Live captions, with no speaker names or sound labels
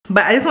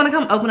But I just want to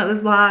come open up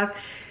this vlog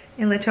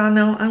and let y'all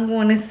know I'm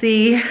going to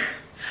see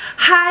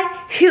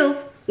high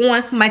heels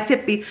on my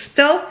tippy.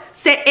 So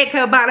say it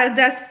about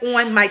that's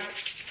on my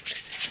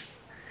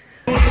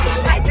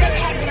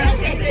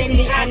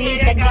I need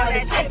to go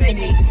to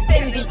Tiffany.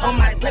 Fendi on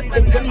my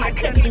slippers with my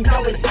clippings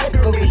always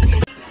slippery.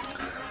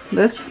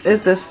 This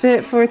is the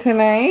fit for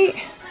tonight.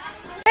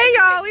 Hey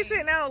y'all, we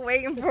sitting out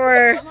waiting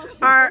for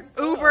our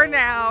Uber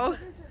now.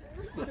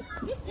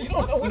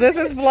 This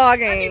is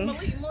vlogging.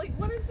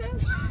 What is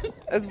this?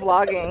 It's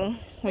vlogging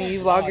when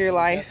you vlog your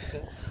life.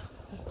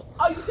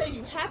 Oh, you say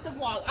you have to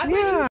vlog?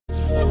 Yeah.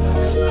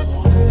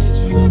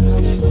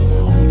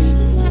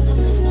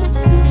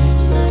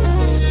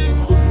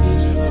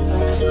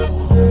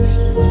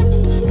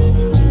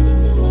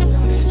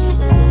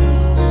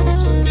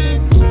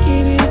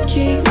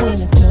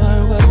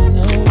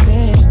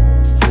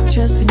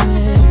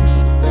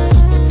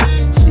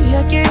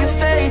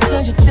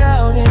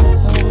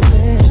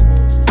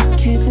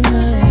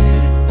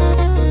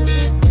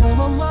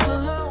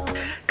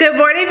 Good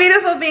morning,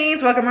 beautiful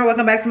beings. Welcome or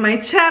welcome back to my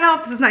channel.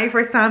 If this is not your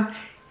first time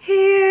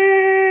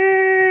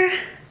here.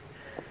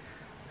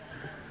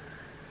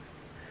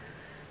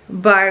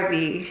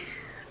 Barbie.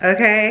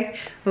 Okay?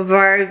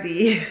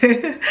 Barbie.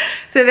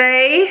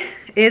 Today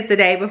is the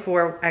day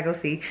before I go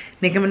see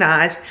Nicki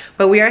Minaj.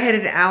 But we are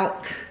headed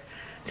out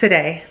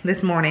today,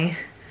 this morning,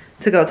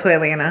 to go to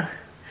Atlanta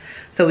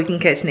so we can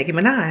catch Nicki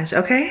Minaj,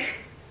 okay?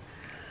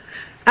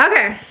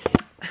 Okay.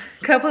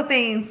 Couple of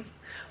things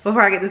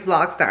before I get this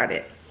vlog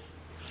started.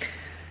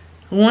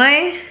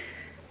 One,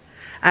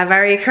 I've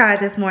already cried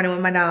this morning with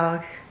my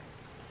dog.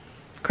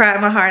 Cried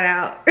my heart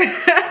out. Two,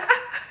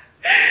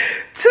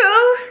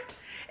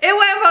 it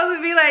wasn't supposed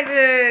to be like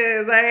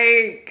this.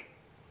 Like,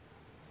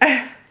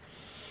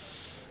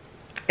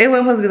 it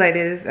wasn't supposed to be like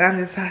this.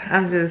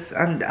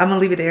 I'm gonna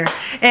leave it there.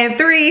 And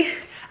three,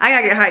 I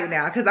gotta get hyped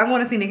now because I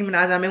want to see Nicki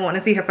Minaj. I've been wanting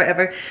to see her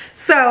forever.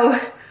 So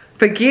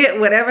forget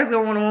whatever's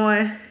going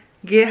on.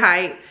 Get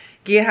hyped.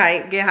 Get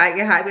hype, get hype,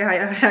 get hype, get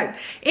hype, get hype.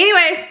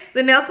 Anyway,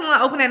 the nail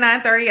salon opened at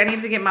 9:30. I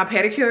need to get my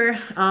pedicure.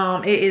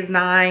 It is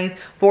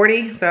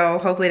 9:40, so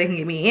hopefully they can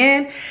get me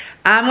in.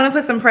 I'm gonna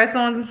put some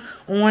press-ons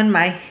on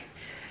my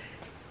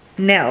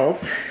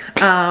nails. So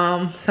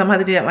I'm gonna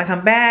have to do that when I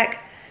come back.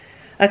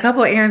 A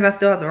couple of errands I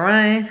still have to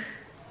run.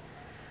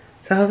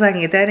 So hopefully I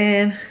can get that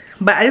in.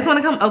 But I just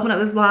wanna come open up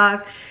this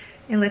vlog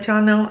and let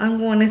y'all know I'm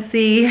going to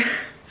see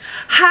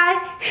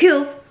high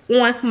heels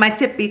on my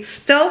tippy.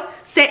 So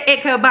say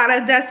it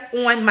about that's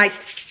on my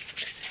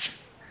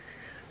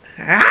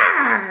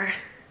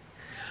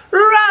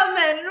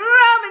Roman,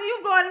 you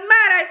going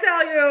mad, I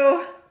tell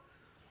you.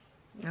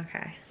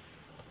 Okay.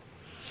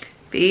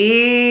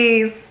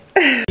 Peace.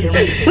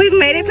 We've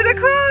made it to the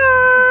car.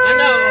 I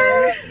know.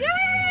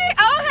 Yay!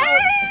 Oh hey!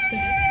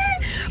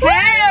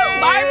 Hey,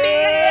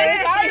 Barbie!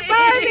 It's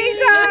Barbie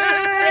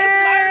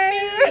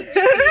time!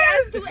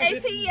 GPS to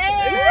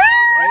ATM.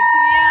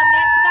 ATM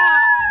next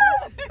stop.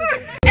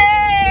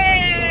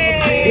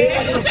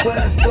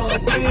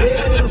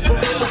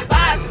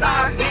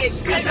 Five-star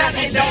bitch, cause I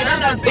ain't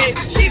done a bitch.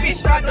 She be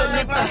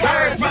struggling for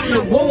hers from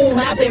the womb.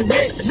 I've been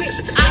rich.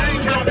 I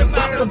ain't gotta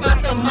talk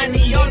about the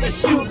money on the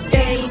shoot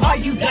game. All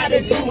you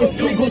gotta do is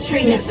Google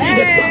Trina and see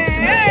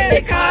the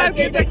the cars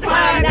get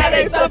declined. Now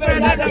they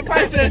suffering under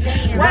pressure.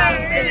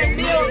 Rides and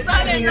meals,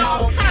 selling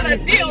all kind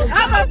of deals.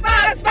 I'm a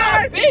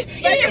five-star bitch,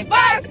 eating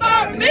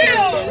five-star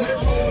meals.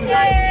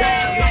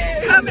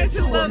 Yeah. Coming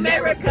to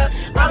America,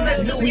 I'm a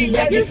Louis.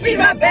 You see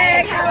my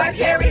bag, how I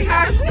carry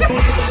her.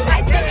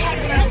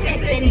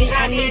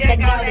 I need to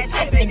go to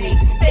Tiffany.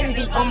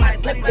 Fendi on my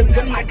slippers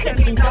with my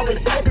clippings always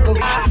slippery.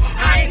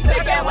 I ain't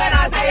slipping when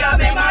I say I'm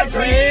in my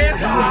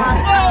dreams.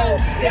 Oh,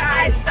 yeah,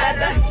 I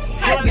stutter.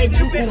 I've been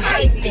drooping,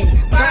 hyping.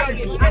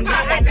 Barbie, I'm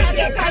hot like the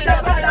gas. I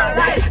love her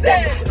like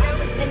that.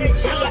 In the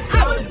chair, I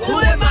was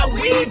doing my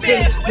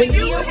weaving. When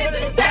you hit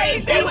the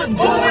stage, they was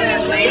booing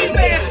and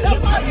leaving. you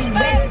put me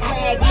red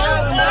flag, no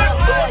love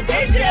or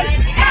addiction.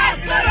 Ask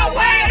little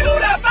way who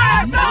the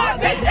five-star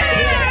bitches.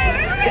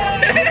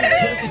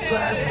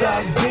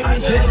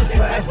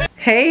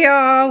 Hey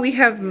y'all, we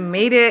have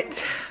made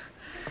it.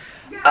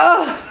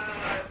 Oh,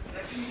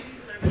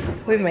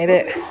 we've made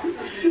it.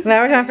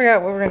 Now we're trying to figure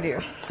out what we're gonna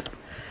do.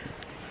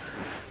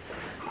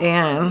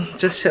 And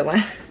just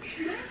chilling.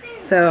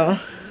 So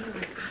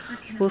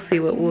we'll see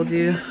what we'll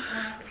do.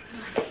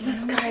 The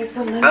sky's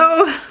the limit.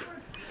 Oh,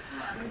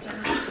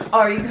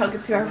 Are you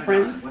talking to our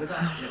friends?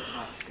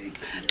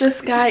 The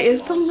sky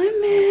is the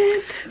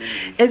limit.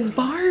 It's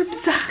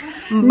Barb's.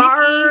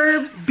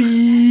 Barb's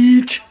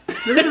Beach.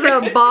 This is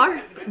a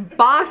boss.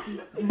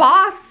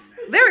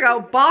 There we go,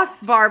 boss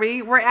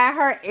Barbie. We're at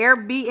her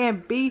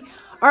Airbnb,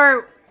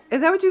 or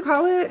is that what you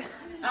call it?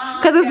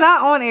 Because it's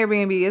not on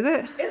Airbnb, is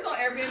it? It's on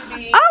Airbnb. Oh,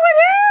 it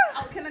is?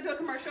 Oh, can I do a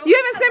commercial? You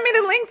haven't sent me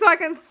the link so I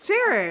can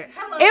share it.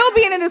 Hello. It will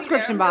be in the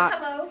description box.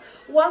 Hello.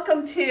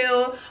 Welcome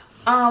to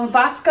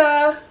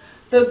Vasca,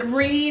 the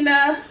Green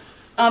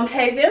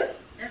Haven.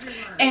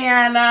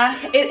 And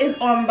it is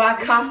on by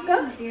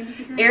Costa,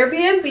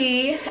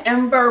 Airbnb,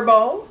 and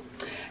Vrbo.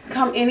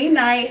 Come any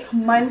night,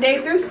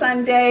 Monday through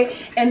Sunday,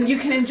 and you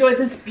can enjoy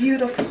this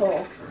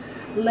beautiful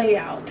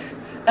layout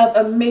of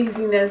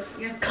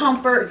amazingness,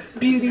 comfort,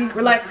 beauty,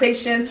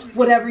 relaxation,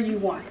 whatever you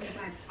want.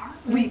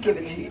 We give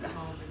it to you.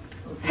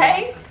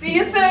 Hey, see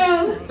you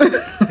soon.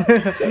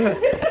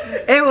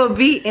 It will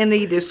be in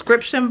the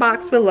description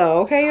box below,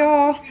 okay,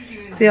 y'all?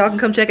 So y'all can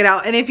come check it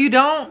out. And if you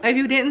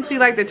didn't see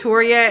like the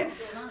tour yet,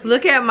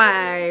 look at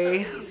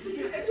my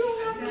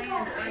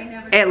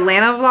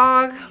Atlanta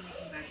vlog.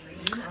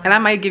 And I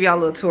might give y'all a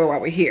little tour while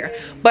we're here.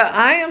 But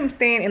I am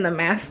staying in the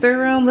master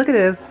room. Look at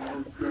this.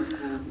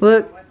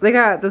 Look, they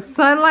got the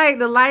sunlight.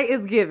 The light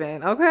is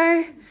given,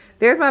 okay?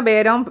 There's my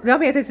bed. Don't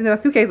pay attention to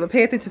my suitcase, but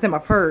pay attention to my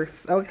purse,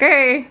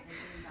 okay?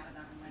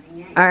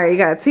 All right, you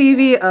got a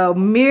TV, a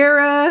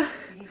mirror.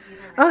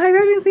 Oh, have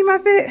you ever seen my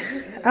fit?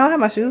 I don't have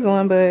my shoes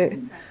on, but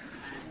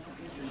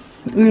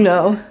you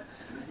know.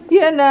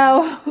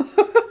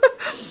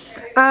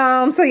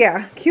 So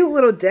yeah, cute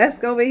little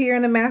desk over here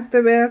in the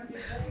master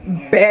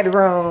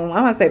bedroom.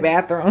 I'm gonna say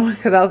bathroom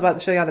because I was about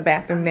to show y'all the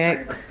bathroom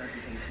next.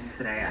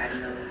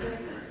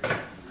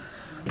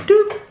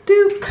 Doop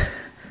doop.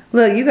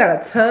 Look, you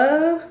got a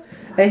tub,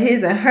 a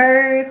his and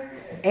hers,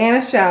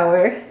 and a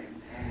shower.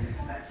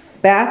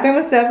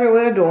 Bathroom is separate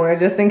with a door,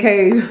 just in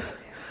case.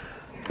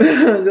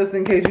 Just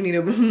in case you need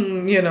to,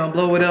 you know,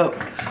 blow it up.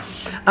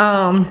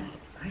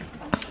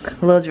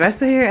 Little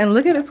dresser here, and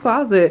look at this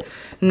closet.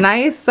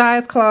 Nice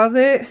size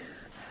closet.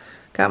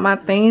 Got my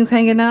things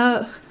hanging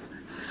up.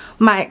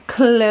 My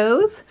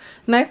clothes.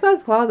 Nice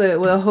size closet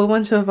with a whole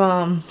bunch of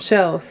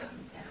shelves.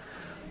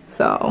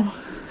 So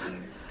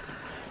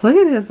look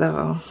at this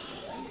though.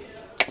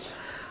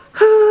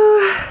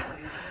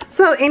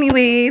 So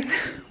anyways,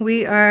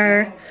 we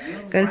are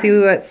gonna see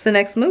what's the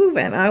next move,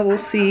 and I will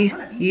see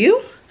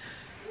you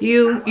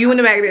in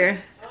the back there.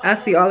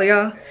 I'll see all of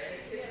y'all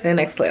in the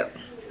next clip.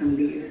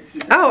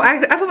 Oh,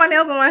 I put my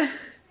nails on.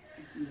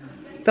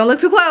 Don't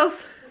look too close.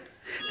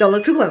 Don't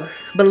look too close,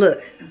 but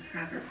look.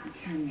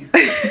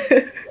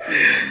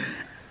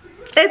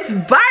 It's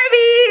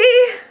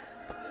Barbie.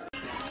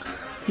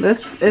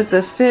 This is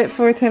the fit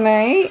for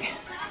tonight.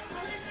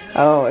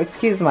 Oh,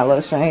 excuse my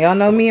lotion. Y'all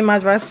know me and my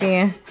dry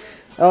skin.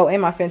 Oh,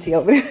 and my Fenty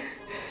over there.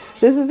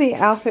 This is the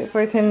outfit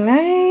for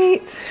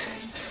tonight.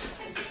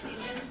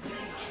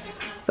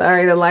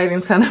 Sorry, the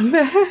lighting's kind of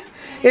bad.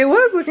 It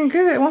was looking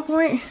good at one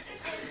point.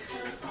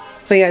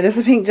 But yeah, just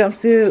a pink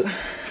jumpsuit.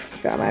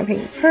 Got my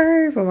pink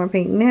purse with my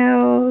pink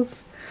nails.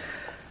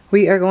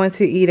 We are going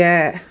to eat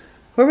at,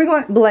 where are we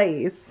going?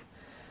 Blaze.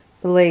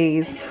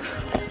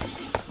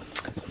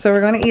 So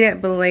we're going to eat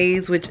at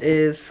Blaze, which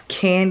is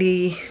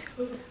Candy,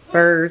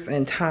 Birds,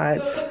 and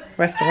Todd's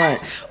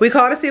restaurant. We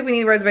called to see if we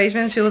need a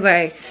reservation. She was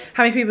like,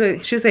 how many people?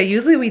 She said,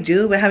 usually we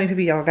do, but how many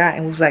people y'all got?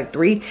 And we was like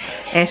 3.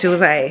 And she was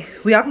like,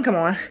 we all can come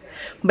on.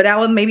 But that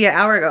was maybe an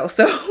hour ago.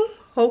 So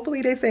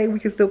hopefully they say we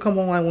can still come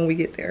on when we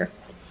get there.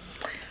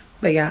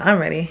 But yeah, I'm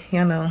ready.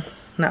 Y'all know,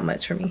 not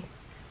much for me.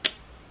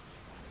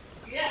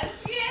 Yes.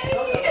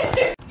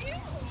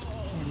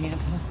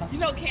 You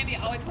know Candy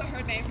always put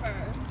her name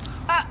first.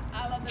 I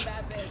love the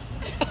bad bitch.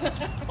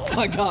 Oh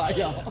my god,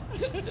 y'all.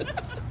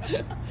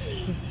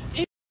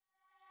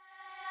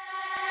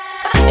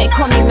 They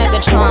call me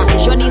Megatron,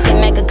 shorty's a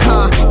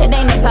megacon. It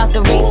ain't about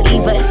the race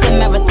either, it's the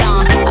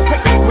marathon. I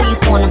put the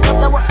squeeze on them,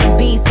 throw up the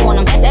beast on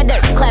them. That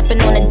dirt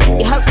clapping on the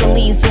dick,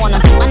 Hercules on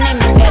them. My name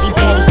is Betty. I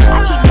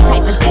keep it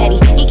tight for Zaddy.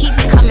 He keep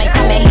it coming. He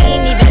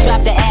ain't even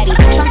dropped the Addy.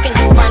 Trunk in the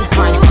front. I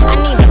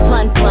need a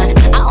blunt.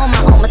 I own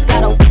my own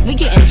Moscato. We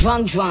getting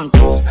drunk.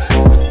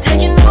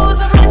 Taking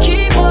notes off my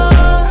keyboard.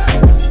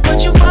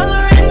 What you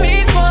bothering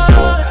me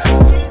for?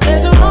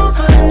 There's a room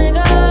for the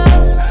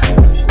niggas.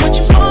 What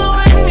you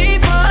following me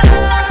for?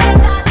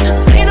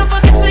 Seen no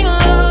fucking sing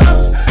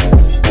along.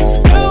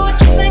 So girl, what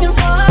you singing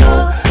for?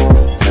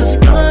 It's 'cause you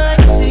run like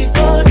a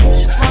seafall.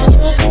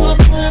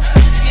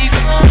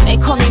 They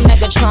call me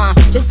Megatron,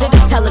 just did a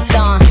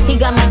telethon. He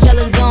got my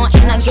jealous on,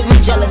 and I get my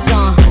jealous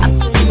on. I'm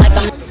like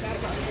I'm.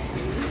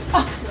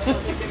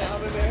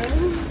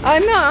 I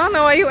don't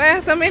know why you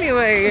asked them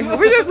anyway.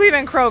 We're just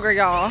leaving Kroger,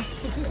 y'all.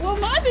 Well,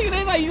 my thing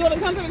is like, you want to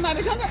come to the night?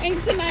 The concert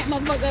ain't tonight,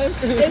 motherfuckers.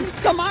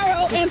 It's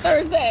tomorrow and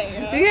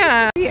Thursday.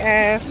 Yeah. He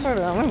asked. Hold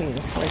on, let me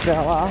let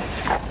y'all off.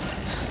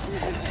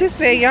 She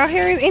said, y'all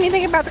hear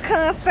anything about the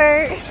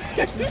concert?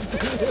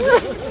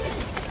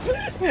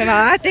 You know,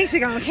 I think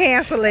she's gonna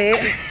cancel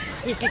it.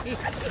 And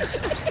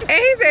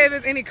he said if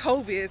it's any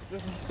COVID.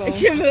 So.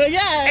 Yeah.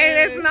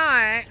 And it's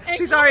not. And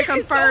She's COVID already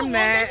confirmed so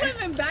that.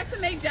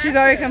 She's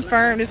already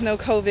confirmed there's no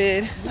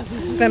COVID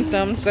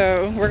symptoms.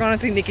 So we're going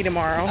to see Nikki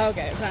tomorrow.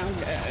 Okay, sounds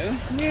good.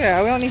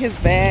 Yeah, we don't need his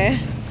bad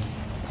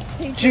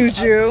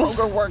juju.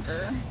 Kroger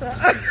worker.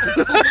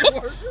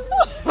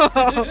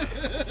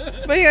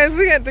 But yes,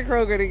 we got to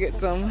Kroger to get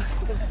some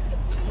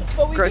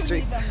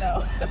groceries.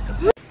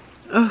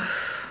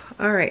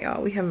 All right,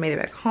 y'all. We haven't made it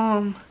back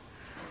home.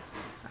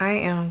 I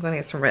am going to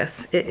get some rest.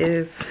 It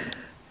is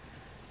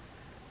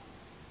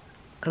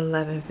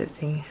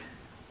 11:15.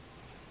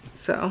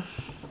 So I'm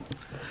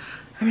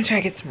going to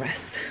try to get some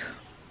rest.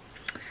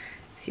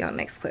 See y'all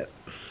next clip.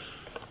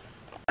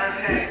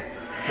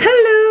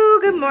 Hello,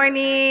 good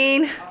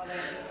morning.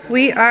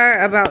 We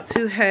are about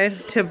to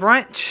head to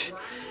brunch.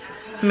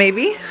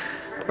 Maybe.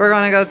 We're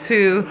gonna go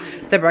to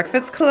the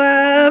Breakfast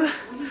Club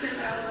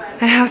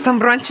and have some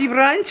brunchy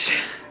brunch.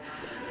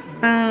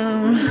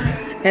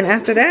 And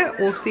after that,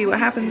 we'll see what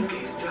happens.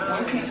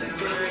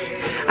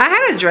 I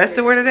had a dress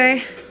to wear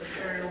today,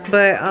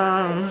 but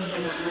I'm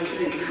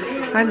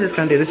just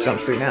gonna do this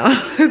jumpsuit now.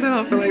 I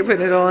don't feel like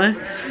putting it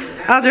on.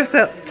 I'll dress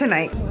up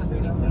tonight.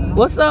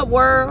 What's up,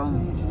 world?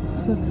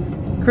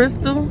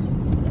 Crystal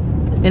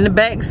in the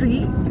back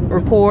seat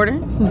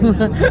recording.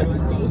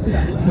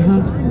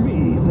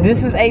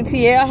 This is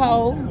ATL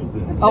Ho.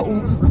 Oh,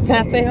 oops. Can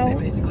I say ho?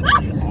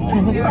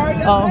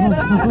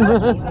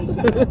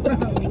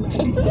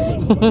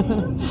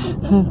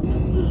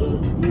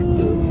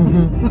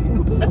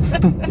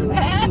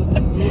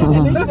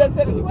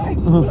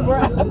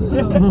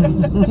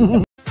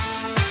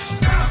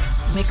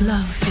 Make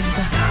love in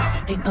the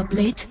house, stay up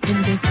late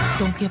in this.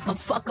 Don't give a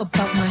fuck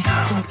about my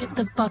house. Don't get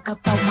the fuck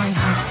about my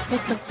house.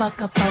 Get the fuck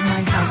about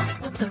my house.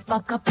 Get the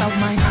fuck about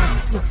my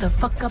house. Get the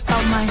fuck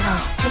about my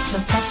house. Get the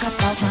fuck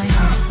about my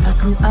house. I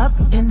grew up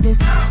in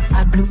this.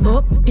 I blew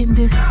up in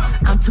this.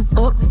 I'm too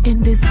up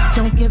in this.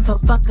 Don't give a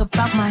fuck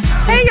about my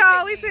house. Hey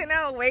y'all, we sitting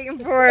out waiting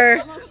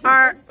for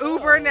our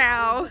Uber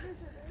now.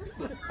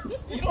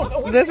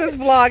 This is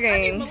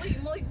vlogging.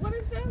 What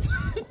is this?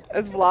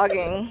 It's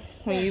vlogging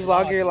when you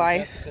vlog your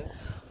life.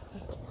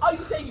 Oh,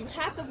 you say you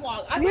have to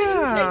vlog. I thought you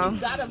said you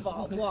gotta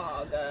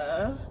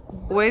vlog.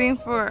 Waiting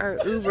for our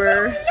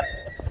Uber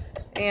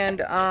and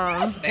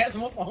That's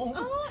my phone.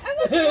 Oh, I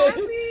look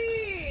happy.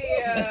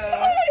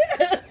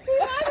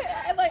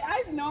 Like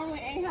I normally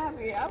ain't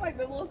happy. I like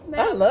the little snap.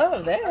 I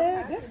love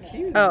that. That's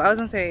cute. oh, I was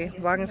gonna say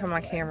vlogging from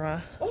my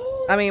camera.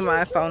 I mean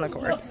my phone, of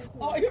course.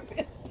 Oh, you're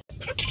bitch.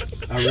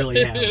 I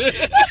really have.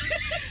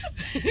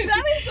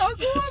 That is so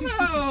cool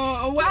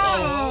though.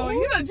 Wow,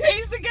 you done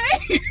changed the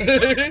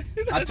game.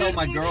 I told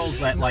my girls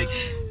that, like,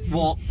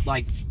 well,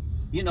 like,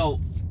 you know,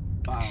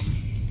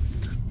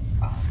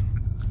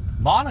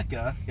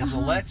 Monica is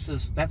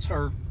Alexis. That's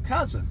her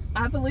cousin.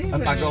 I believe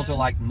And it. my girls are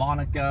like,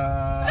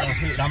 Monica.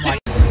 And I'm like,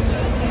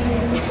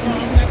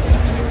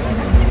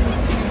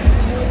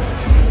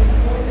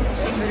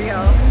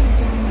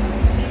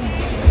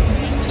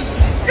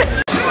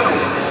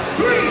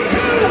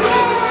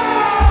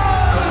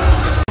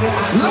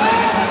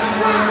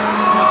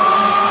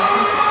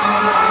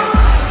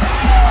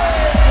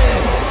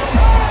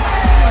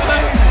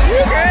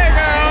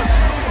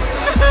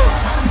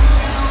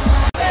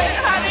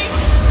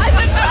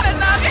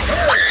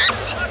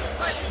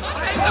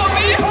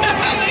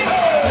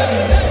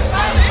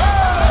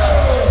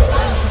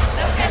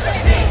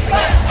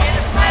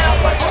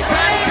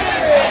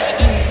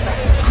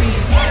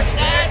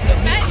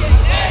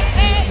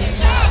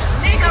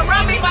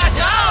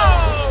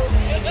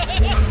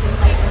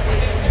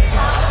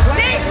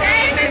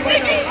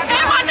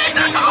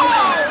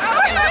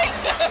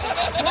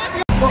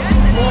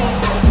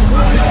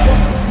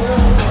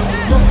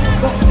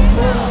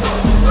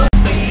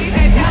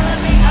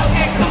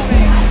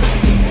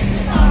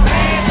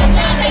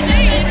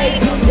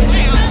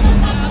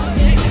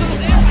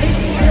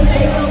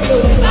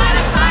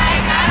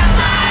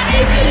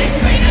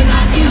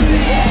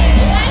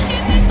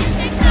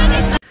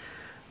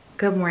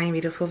 Good morning,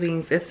 beautiful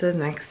beings. It's the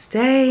next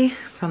day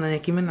from the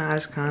Nicki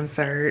Minaj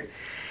concert.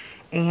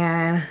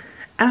 And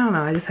I don't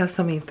know, I just have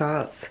so many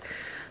thoughts,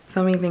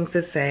 so many things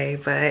to say.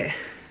 But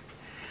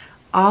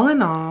all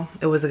in all,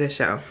 it was a good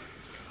show.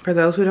 For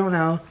those who don't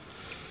know,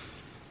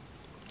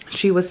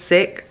 she was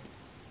sick.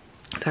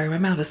 Sorry, my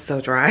mouth is so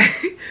dry.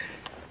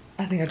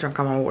 I think I drank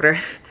all my water.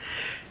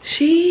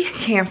 She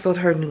canceled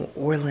her New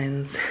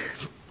Orleans,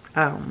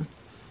 had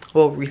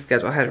to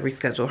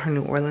reschedule her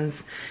New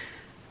Orleans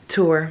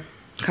tour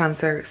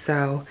concert.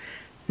 So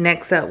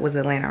next up was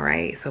Atlanta,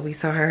 right? So we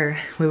saw her,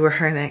 we were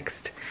her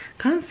next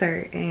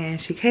concert,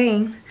 and she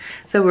came,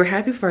 so we're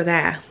happy for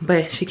that.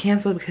 But she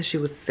canceled because she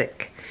was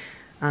sick.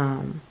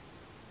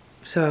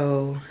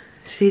 So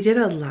she did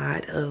a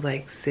lot of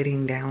like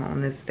sitting down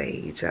on the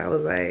stage. I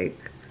was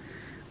like,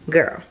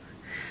 girl.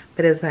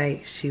 But it's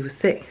like she was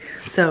sick.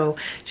 So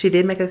she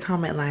did make a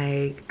comment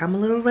like, I'm a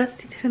little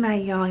rusty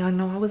tonight, y'all. Y'all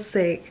know I was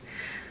sick.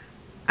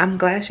 I'm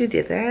glad she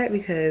did that,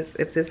 because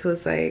if this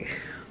was like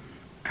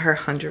her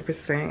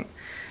 100%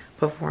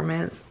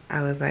 performance,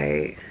 I was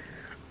like,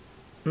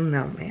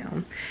 no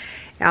ma'am.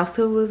 It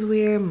also was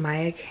weird,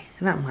 Monica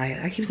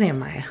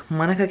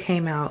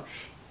came out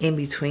in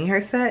between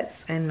her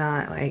sets and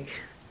not like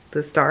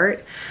the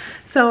start.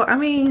 So I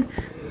mean,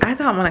 I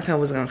thought Monica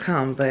was gonna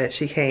come, but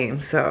she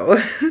came, so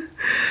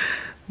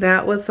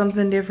that was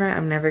something different.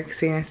 I've never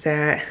experienced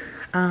that.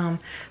 The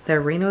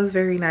arena was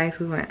very nice.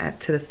 We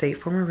went to the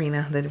State Farm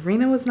Arena. The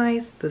arena was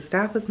nice, the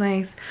staff was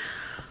nice.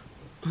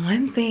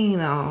 One thing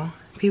though,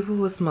 people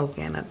were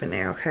smoking up in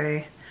there,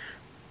 okay?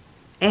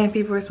 And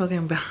people were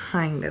smoking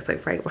behind us,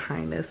 like right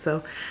behind us.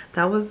 So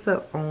that was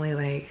the only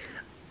like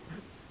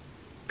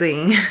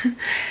thing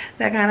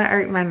that kind of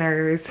irked my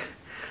nerves,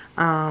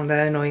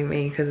 that annoyed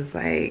me, because it's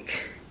like,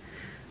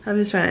 I'm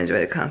just trying to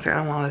enjoy the concert. I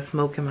don't want all the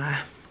smoke in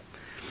my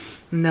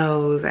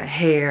nose and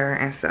hair,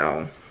 and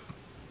so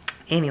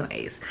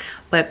anyways,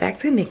 but back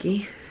to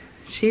Nikki.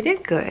 She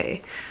did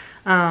good.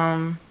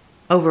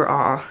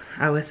 Overall,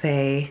 I would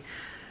say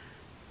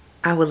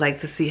I would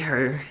like to see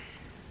her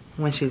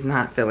when she's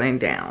not feeling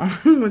down,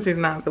 when she's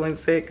not feeling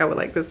sick. I would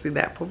like to see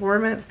that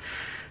performance.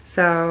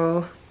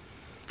 So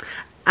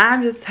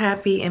I'm just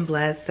happy and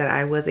blessed that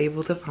I was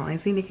able to finally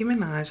see Nicki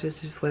Minaj. It's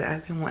just what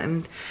I've been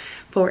wanting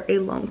for a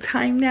long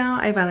time now.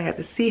 I finally got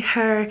to see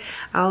her.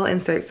 I'll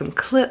insert some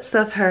clips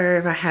of her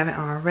if I haven't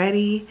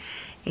already.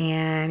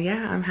 And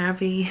yeah, I'm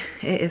happy.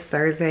 It is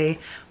Thursday.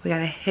 We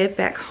gotta head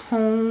back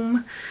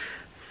home.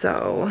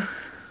 So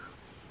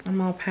I'm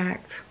all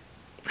packed.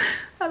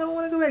 I don't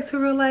want to go back to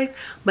real life.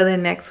 But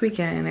then next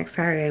weekend, next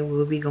Saturday,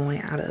 we'll be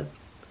going out of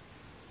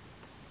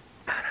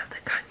the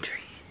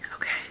country.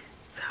 Okay,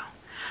 so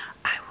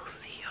I will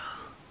see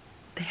y'all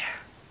there.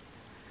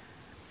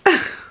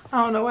 I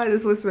don't know why I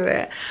just whispered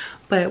that,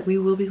 but we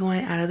will be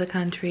going out of the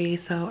country,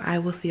 so I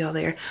will see y'all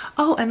there.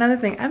 Oh, another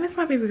thing, I miss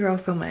my baby girl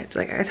so much.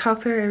 Like, I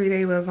talk to her every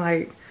day, but I was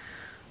like,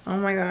 oh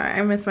my god,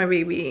 I miss my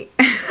baby.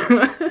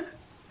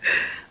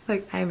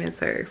 Like, I miss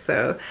her.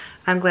 So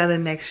I'm glad the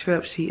next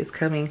trip she is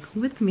coming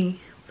with me,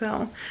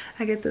 so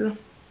I get to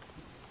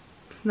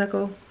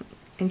snuggle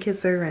and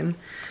kiss her and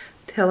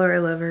tell her I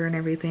love her and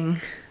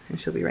everything,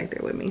 and she'll be right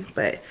there with me.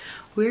 But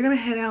we're gonna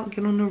head out,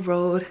 get on the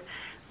road.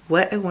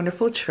 What a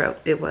wonderful trip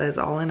it was,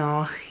 all in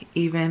all.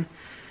 Even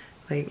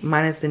like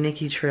minus the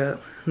Nicki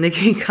trip,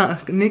 Nicki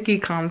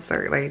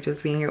concert, like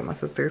just being here with my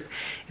sisters,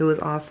 it was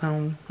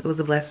awesome. It was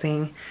a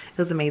blessing.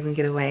 It was amazing.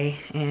 Get away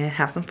and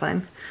have some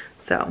fun.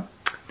 So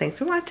thanks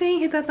for watching.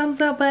 Hit that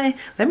thumbs up button.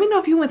 Let me know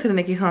if you went to the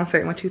Nicki concert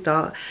and what you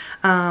thought.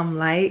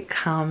 Like,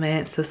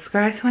 comment,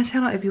 subscribe to my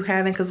channel if you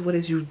haven't, because what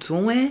is you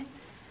doing?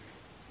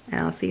 And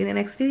I'll see you in the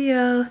next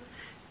video.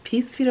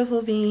 Peace,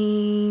 beautiful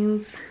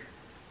beings.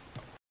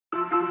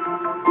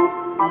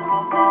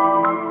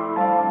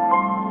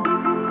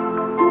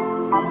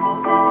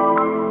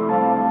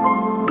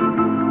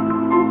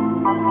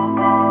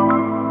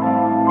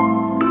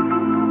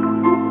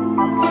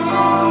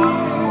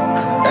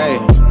 Hey,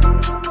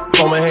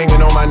 phone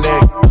hanging on my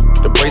neck.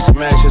 The bracelet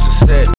matches a set.